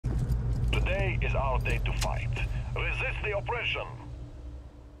Today is our day to fight. Resist the oppression.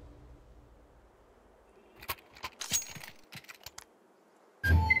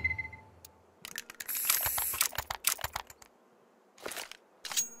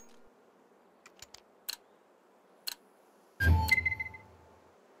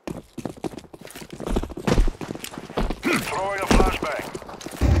 Throwing a flashbang.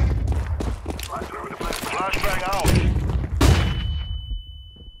 Flashbang out.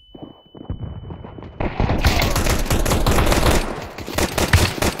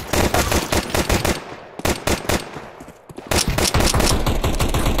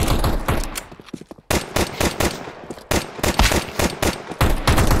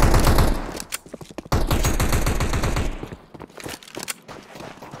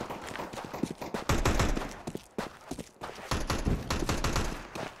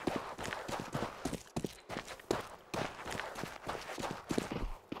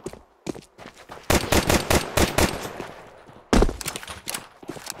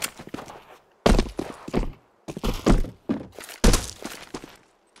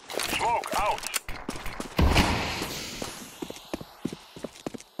 Smoke out.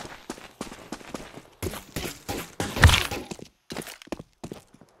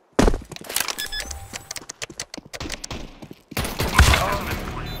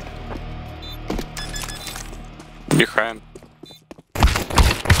 Behind.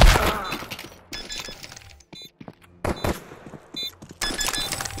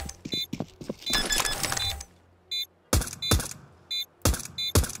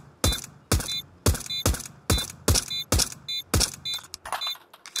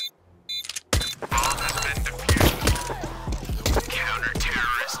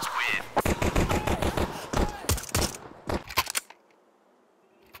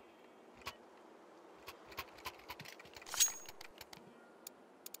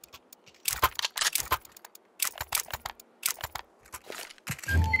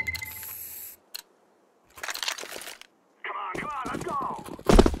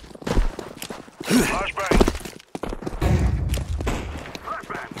 Flashbang.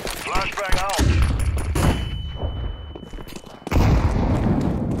 Flashbang out.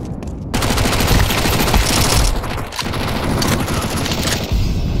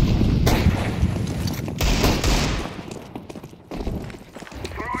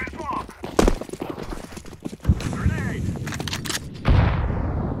 Throwing smoke. Grenade.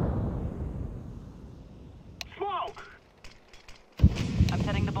 Smoke. I'm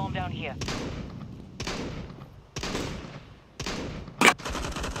setting the bomb down here.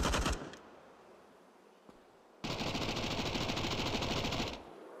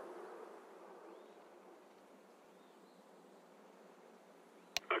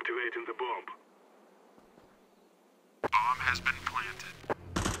 Activating the bomb. Bomb has been planted.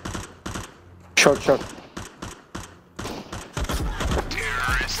 Short, short.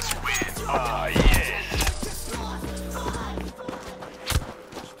 Terrorists win. Ah, yes.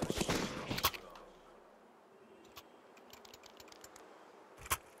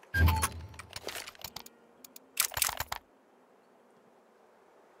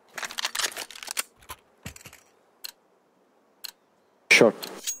 Short.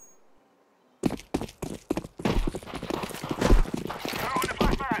 Throwing a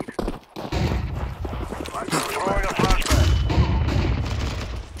flashbang. Throwing a flashbang.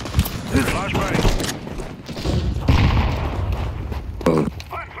 Flashbang.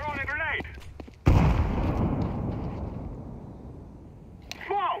 I'm throwing a grenade.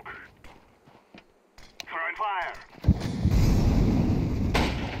 Smoke. Throwing fire.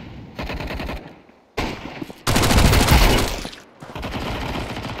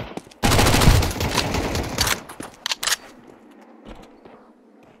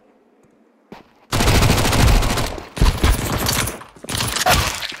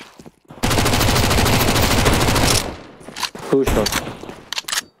 Two short.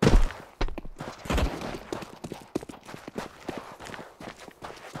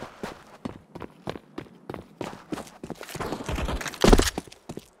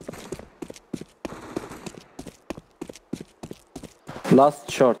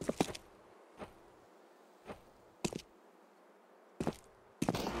 Last short.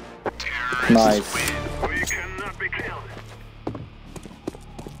 Nice. We cannot be killed.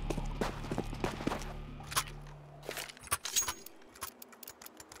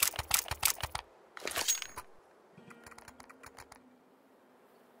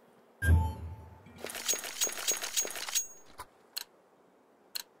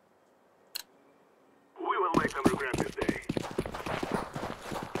 We will make them regret this day.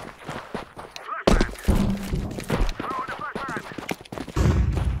 Flashbang! Throw in the flashbang!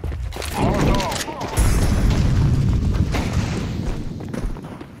 Molotov!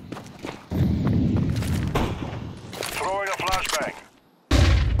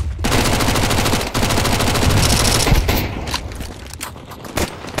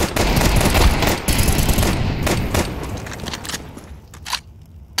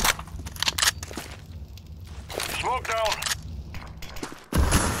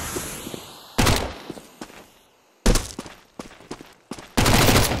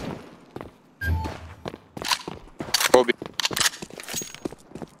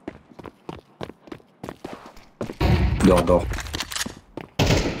 leur dort.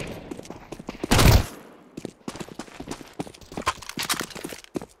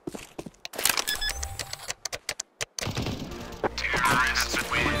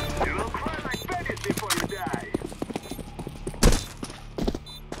 You'll cry like babies before you die.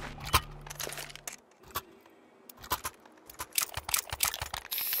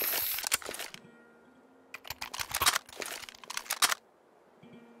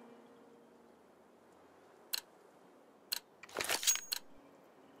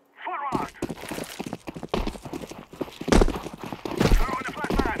 Forward! Throw in the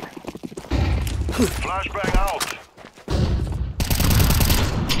flashbang! Flashbang out.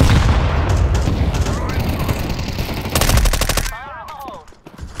 Fire in the hole.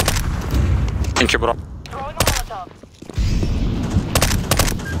 Thank you, bro. Throwing a Molotov.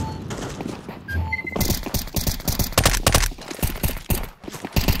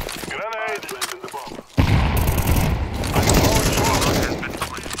 Grenade. Planting the bomb. I'm throwing smoke. Has been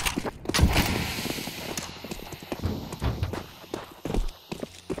planted.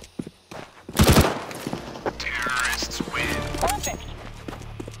 Terrorists win. Perfect.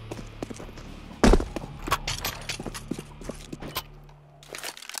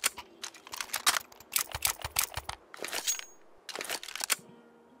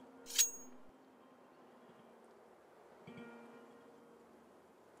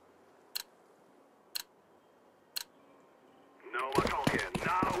 No more talking.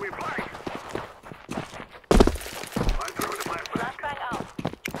 Now we play. I'm throwing the flashbang. Flashbang out.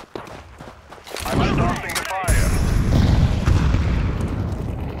 I'm stopping the fire.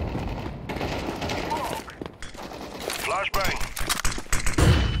 Smoke. Flashbang.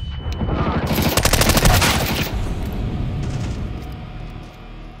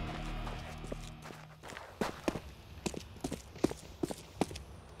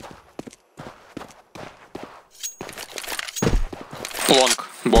 Long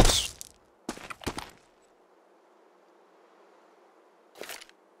box.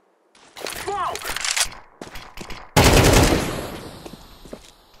 Smoke.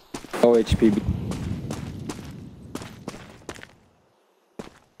 Oh, HP.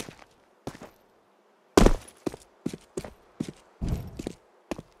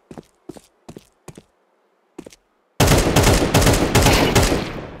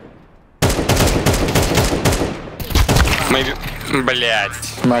 Maybe. Блять.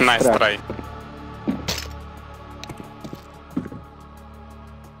 Nice Nice try. try.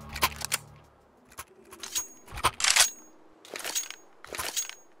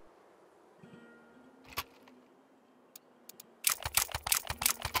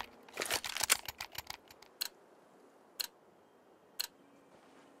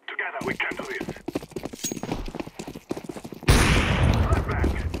 Together we can do this.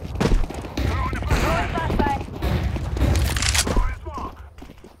 Flashbang. Throw in the flashbang. Flashbang. Throw in smoke.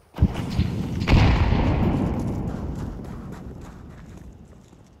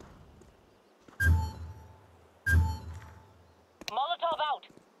 Molotov out.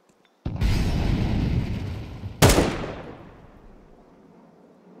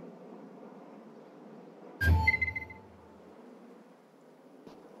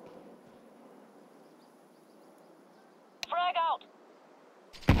 Frag out.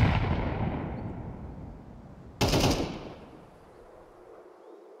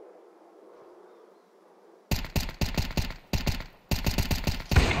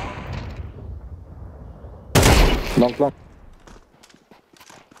 Long.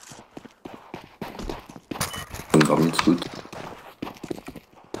 War mir zu gut.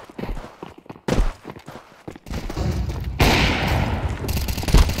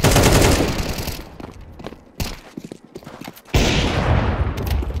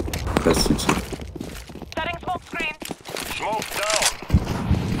 Best sitzen. Setting smoke screen. Smoke down.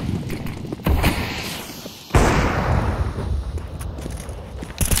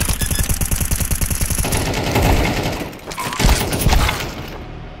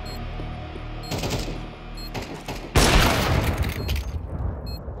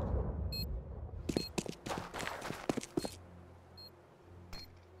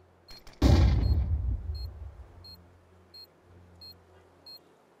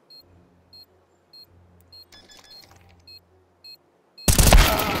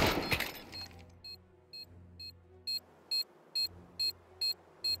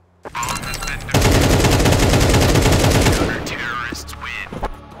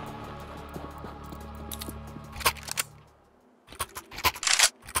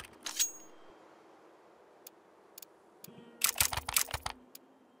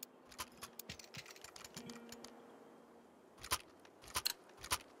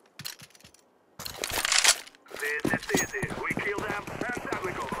 Rest easy. We kill them and then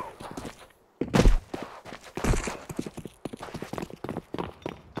we go home.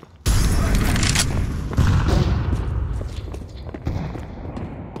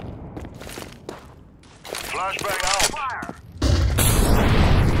 Flashbang out. Fire!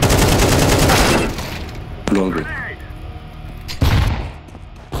 Long way. Grenade!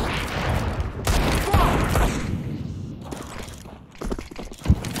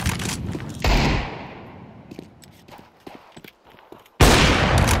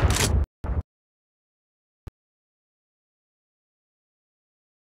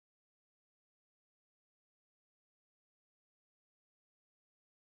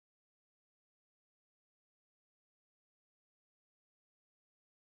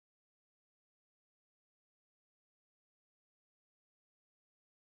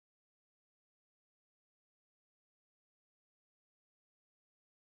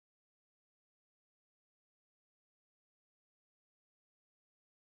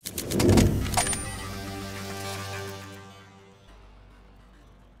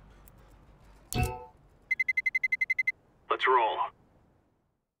 Let's roll.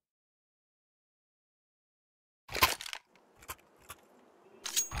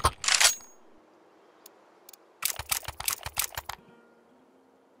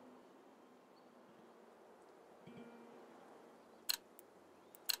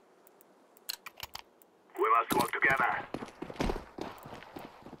 We must work together.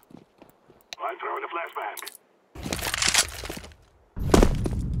 I'm throwing a flashbang.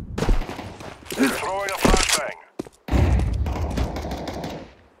 Throwing a flashbang.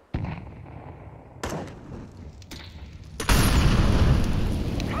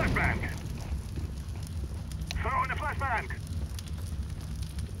 Flashbang! Throwing a flashbang!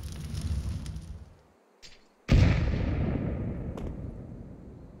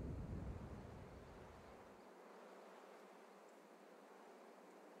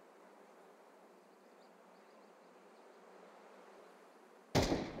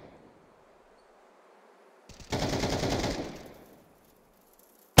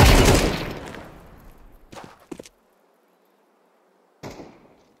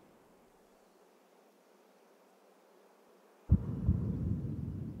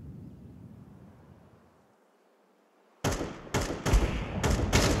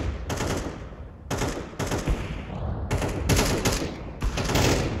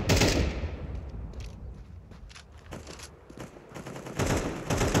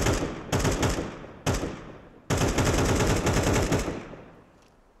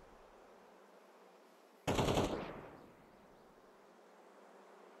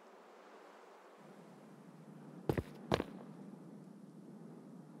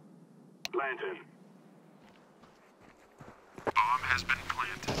 Lantern. Bomb has been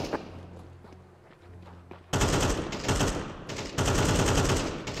planted.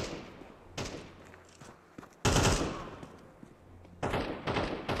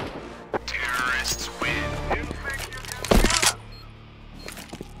 Terrorists win. You think you can kill us?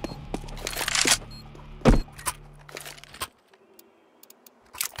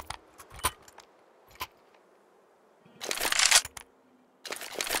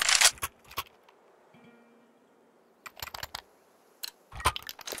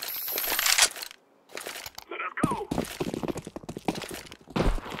 Let us go.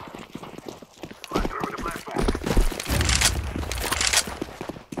 I'm throwing a flashbang.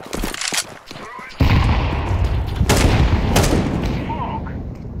 Throw it. Smoke.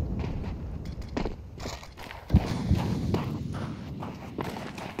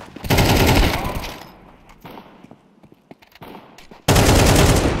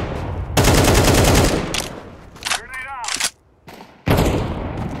 Grenade out.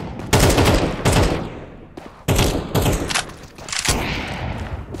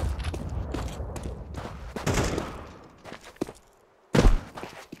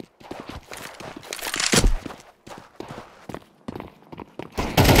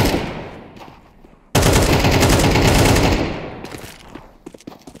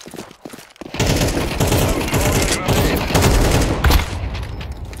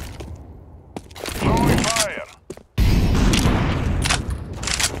 Throwing fire.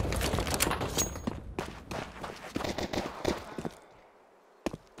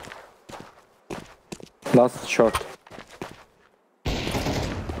 Last shot.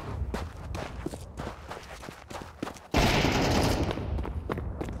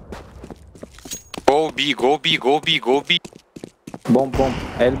 Go B, go B, go B, go B. Bomb bomb.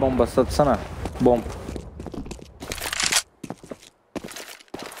 El bombası atsana. Bomb.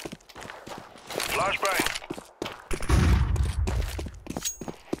 Flashbang.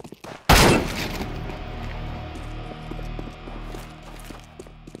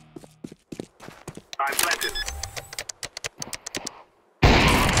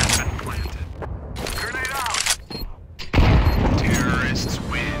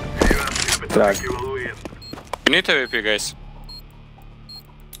 Drag. You need AWP, guys.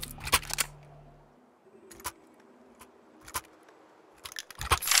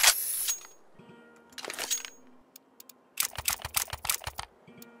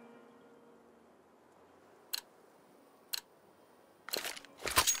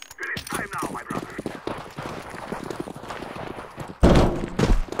 Time now, my brother.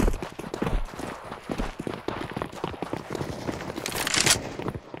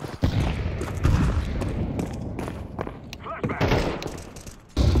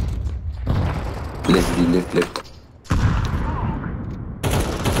 Left.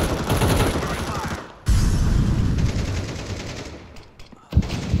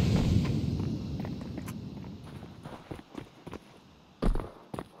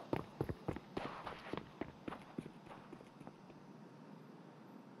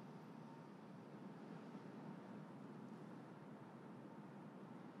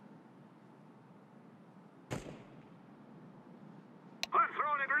 I'm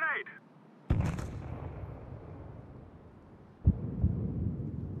throwing a grenade.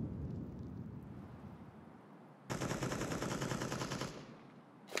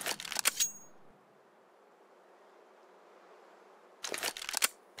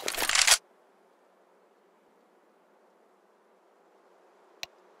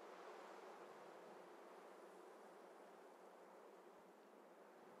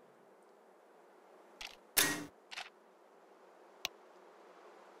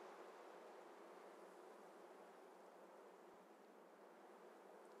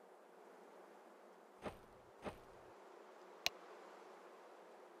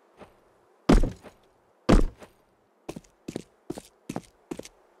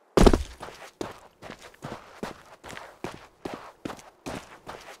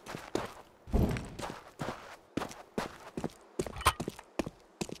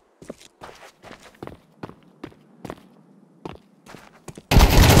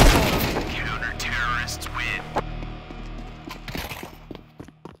 Counter-terrorists win.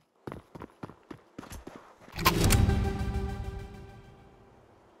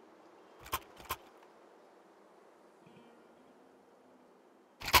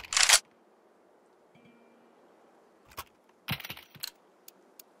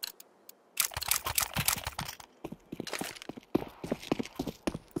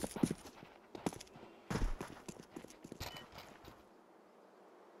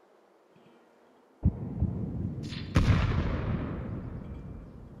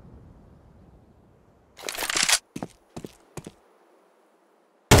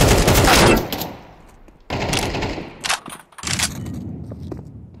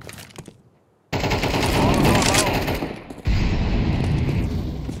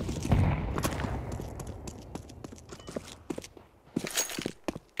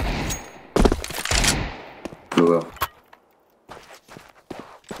 Blue.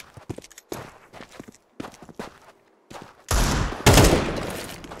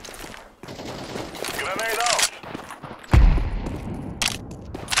 Grenade out.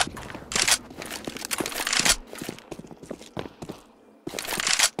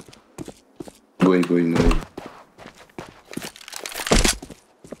 Going.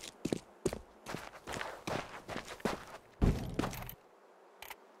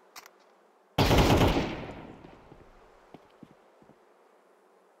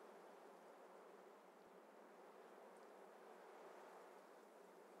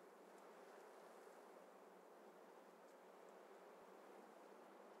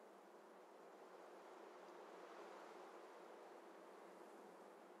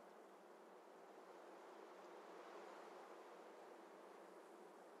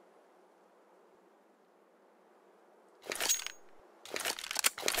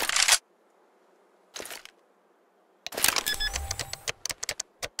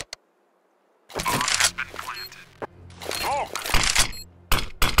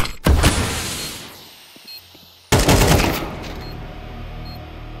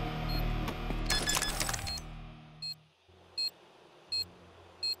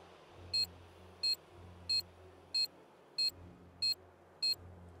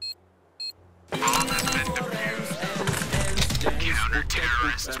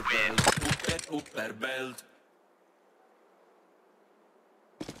 Counter-terrorists win.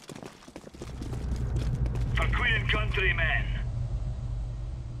 For Queen and Country, men.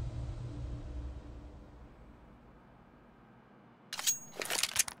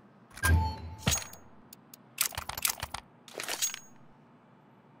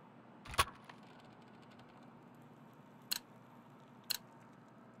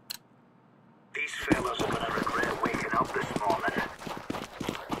 These fellas are gonna regret waking up this morning.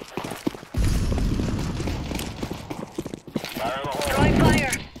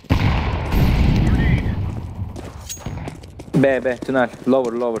 B, tunnel.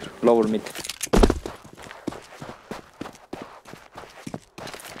 Lower mid.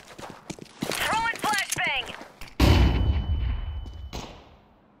 Throwing flashbang.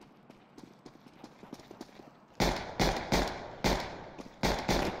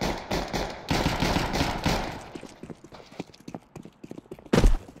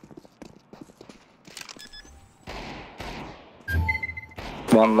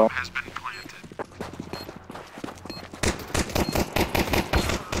 One long. Has been planted.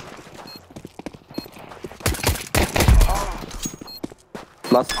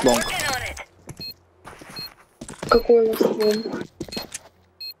 Last long. Working on it. Какой лоствон?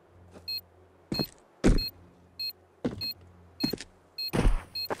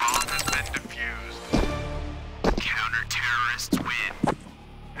 Bomb has been defused. Counter-terrorists win.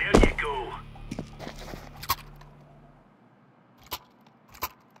 There you go.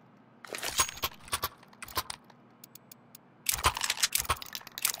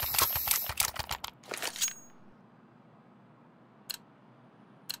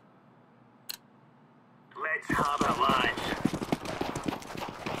 Let's have it, lads.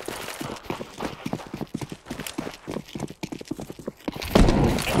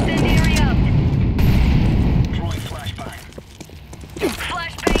 Incendiary out. Throwing flashbang.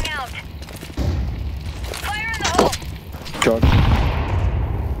 Flashbang out. Fire in the hole. Charge.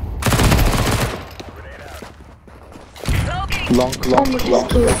 Smoking. Long.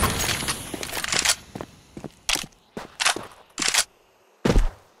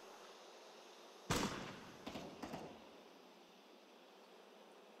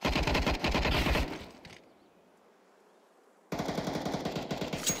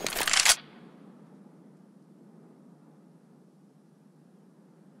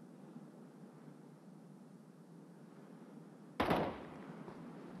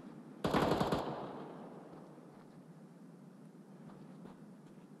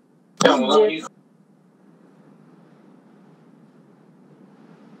 Пиздец.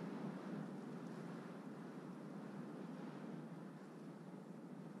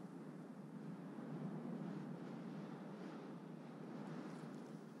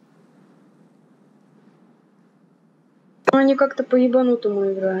 Ну, они как-то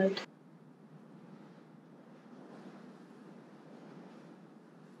по-ебанутому играют.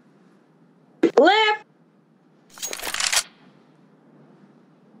 Лэп!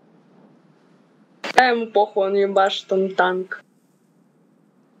 А ему похуй, он ебашит, он танк.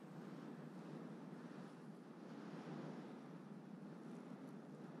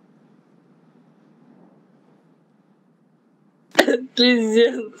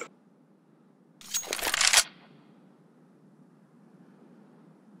 Пиздец.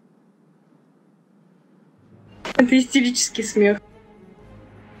 Это истерический смех.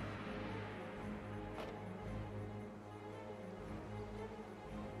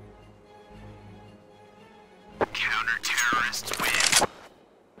 Counter-terrorists win.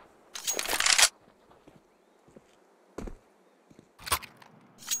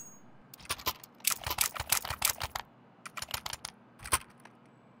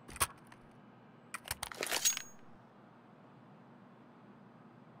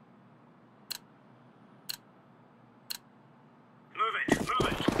 Move it.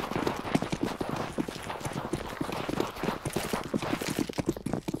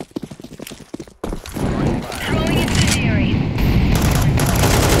 Throwing incendiary.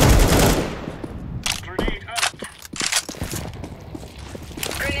 Grenade out.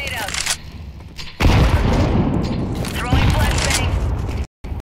 Grenade out. Throwing flashbang.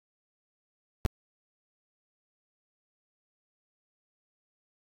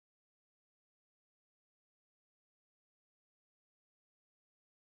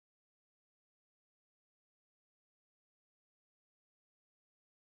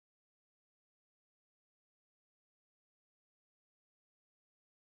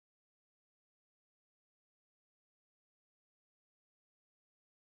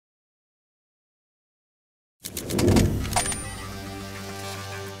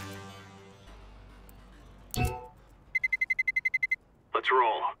 Let's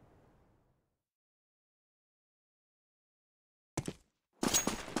roll.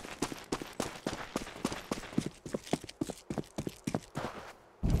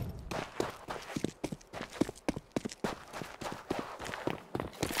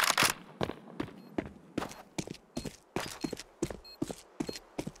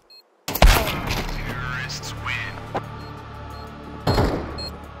 Terrorists win.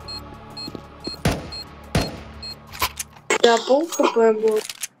 Да, пол хп был.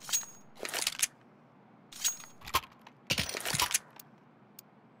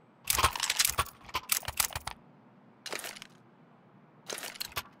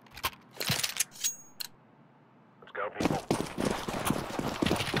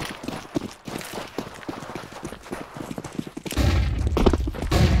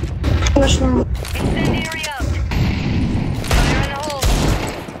 Flash now. Incendiary out. Fire in the hole.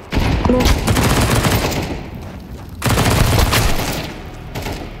 No.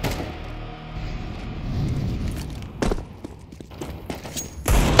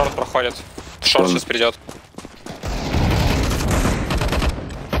 Шорт проходит. Шорт сейчас придет.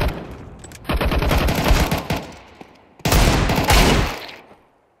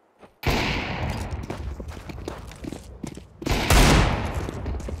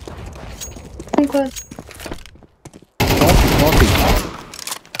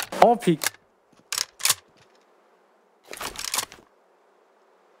 No pick.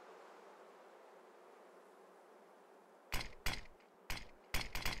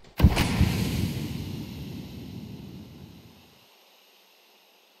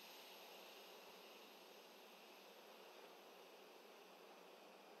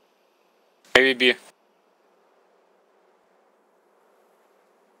 Maybe B.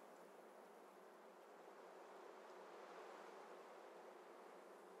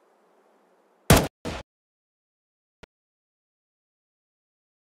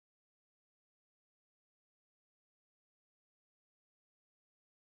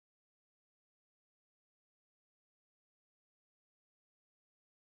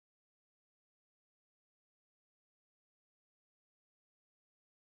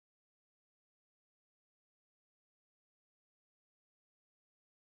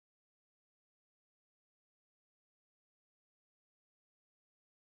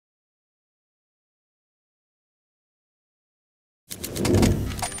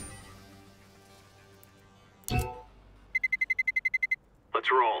 Let's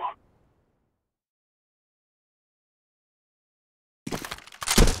roll.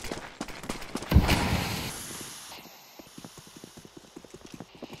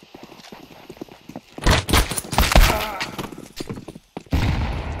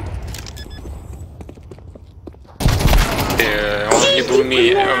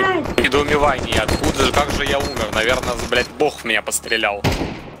 Он в недоумевании. Откуда же, как же я умер? Наверное, блядь, Бог в меня пострелял.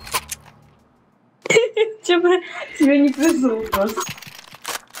 Тебе не повезло просто.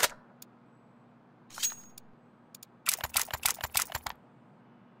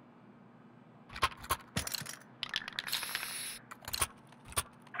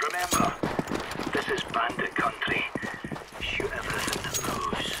 Remember, this is bandit country. Shoot everything that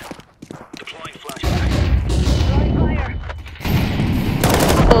moves. Deploying flashbang. Throwing fire.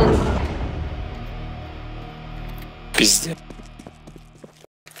 Пиздец.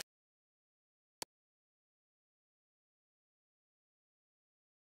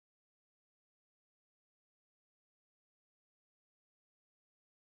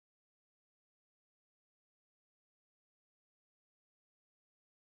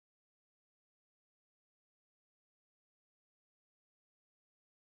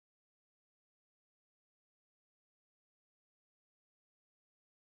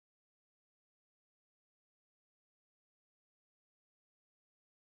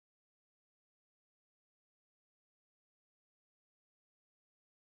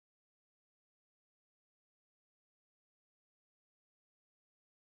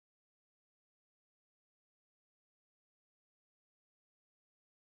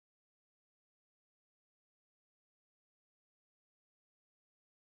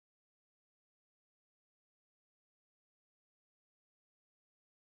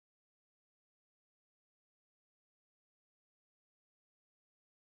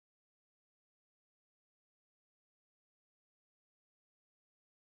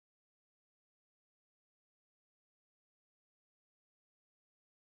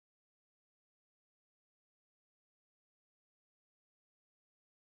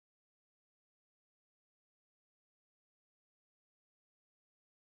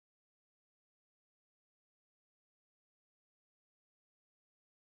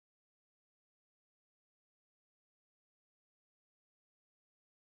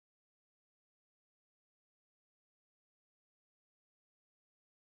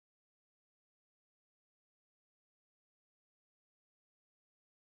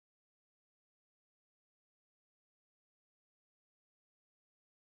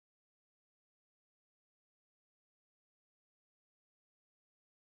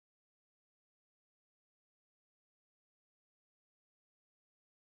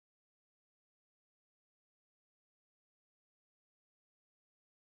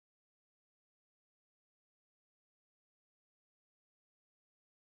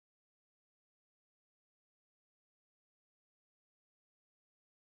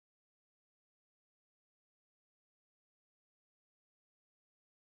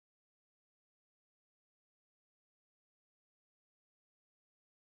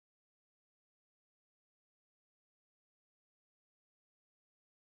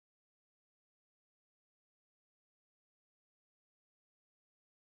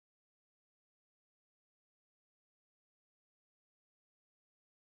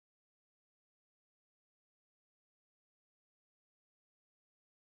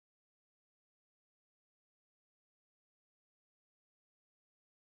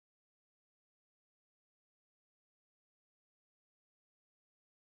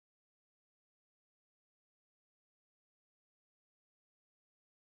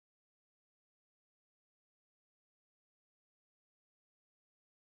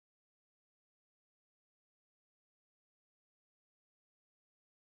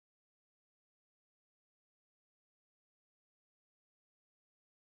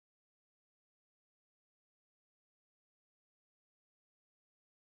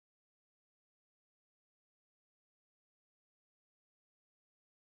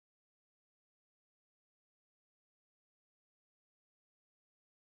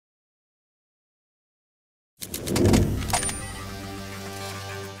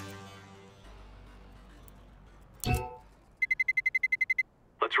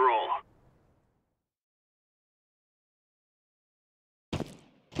 Let's roll.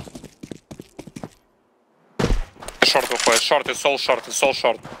 Шорт выходит, шорт и сол шорт, и сол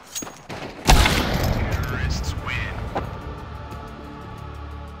шорт. Terrorists win.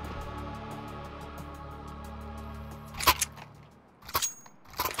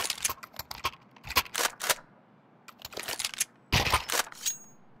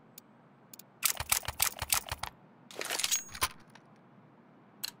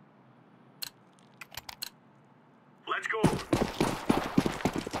 Let's go.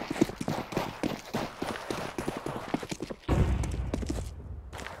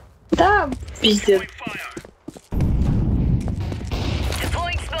 Да, пиздец. Fire.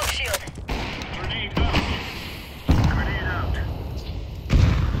 Deploying smoke shield. Grenade out. Grenade out.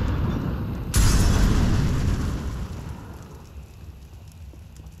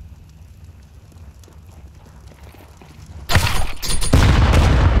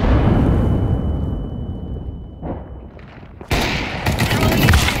 Throwing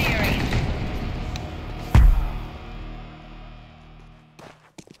incendiary.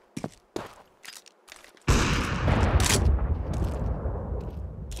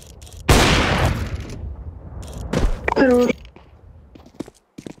 Хорош.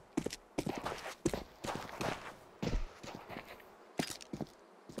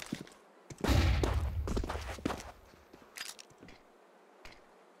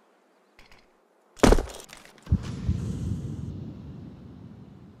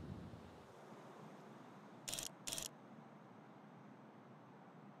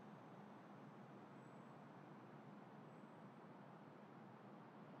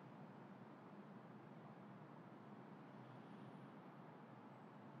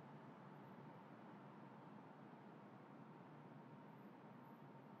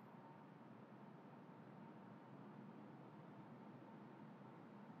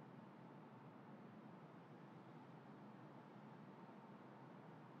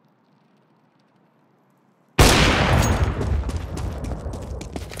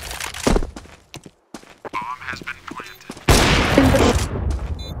 Bomb has been planted.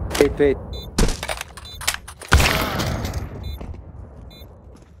 Wait.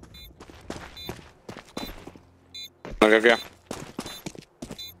 На ГГ.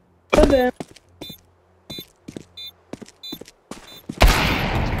 Да.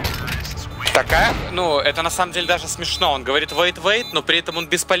 Такая, ну, это на самом деле даже смешно. Он говорит wait, но при этом он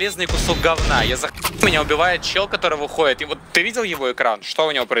бесполезный кусок говна. Меня убивает чел, который выходит. И вот ты видел его экран? Что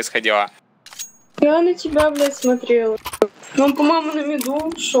у него происходило? Я на тебя, блядь, смотрела. Он, по-моему, на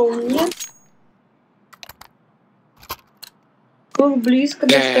меду шел, нет? Был близко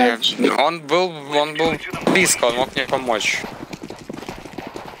достаточно. Он был близко, он мог мне помочь.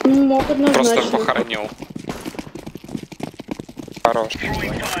 Мог Просто однозначно. похоронил. Хорош.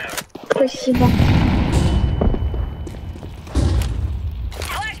 Спасибо.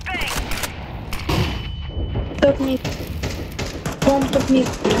 Flashbang. Топ-мид. Бомб топ-мид.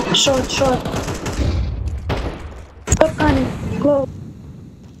 Шот. Топ-камень. Глоу.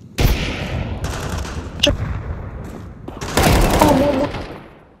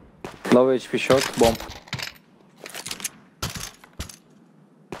 Low HP shot, bomb.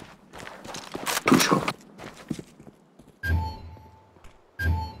 Two shot.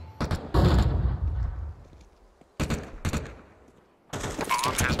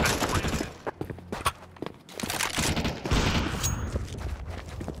 Bomb has been planted.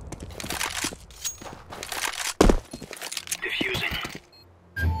 Diffusing.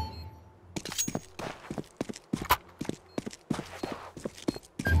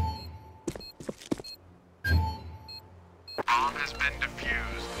 Bomb has been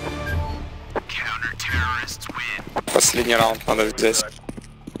defused. Counter-terrorists win. Последний раунд надо взять.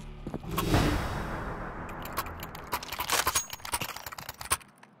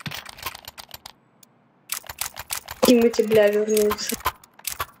 Тимати, бля, вернулся.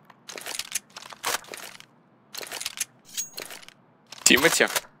 Тимати?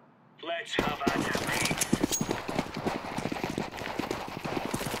 Let's have at it.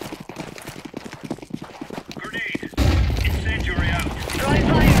 Grenade. Incendiary out. Throwing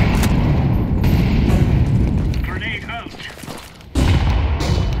fire. Grenade out.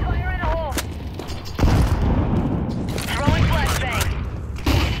 Fire in the hole. Throwing flashbang.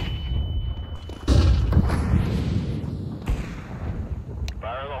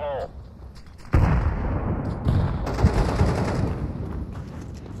 Fire in the hole.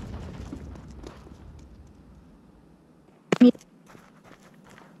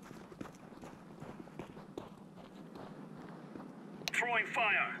 Throwing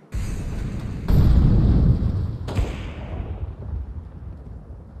fire.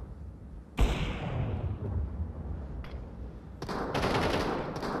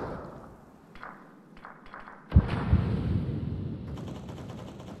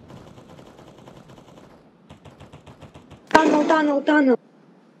 Tunnel.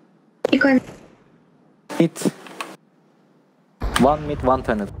 Мид. One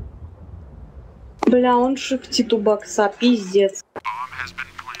tenant. Бля, он шифтит у бокса, пиздец.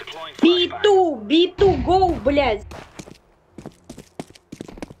 B2, go, блядь.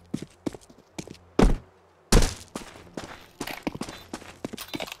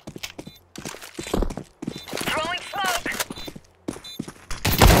 Throwing smoke.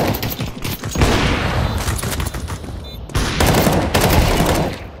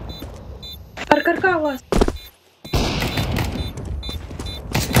 Аркарка у вас.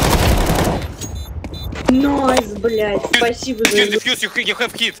 Найс, блядь, спасибо за... Defuse, you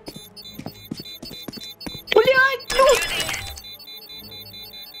have kit. Блядь,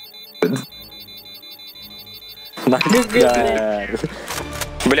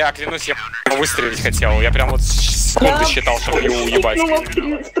 Бля, клянусь, я выстрелить хотел. Я прям вот секунду считал, чтобы его уебать.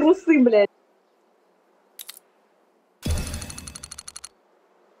 ну, в трусы, блядь.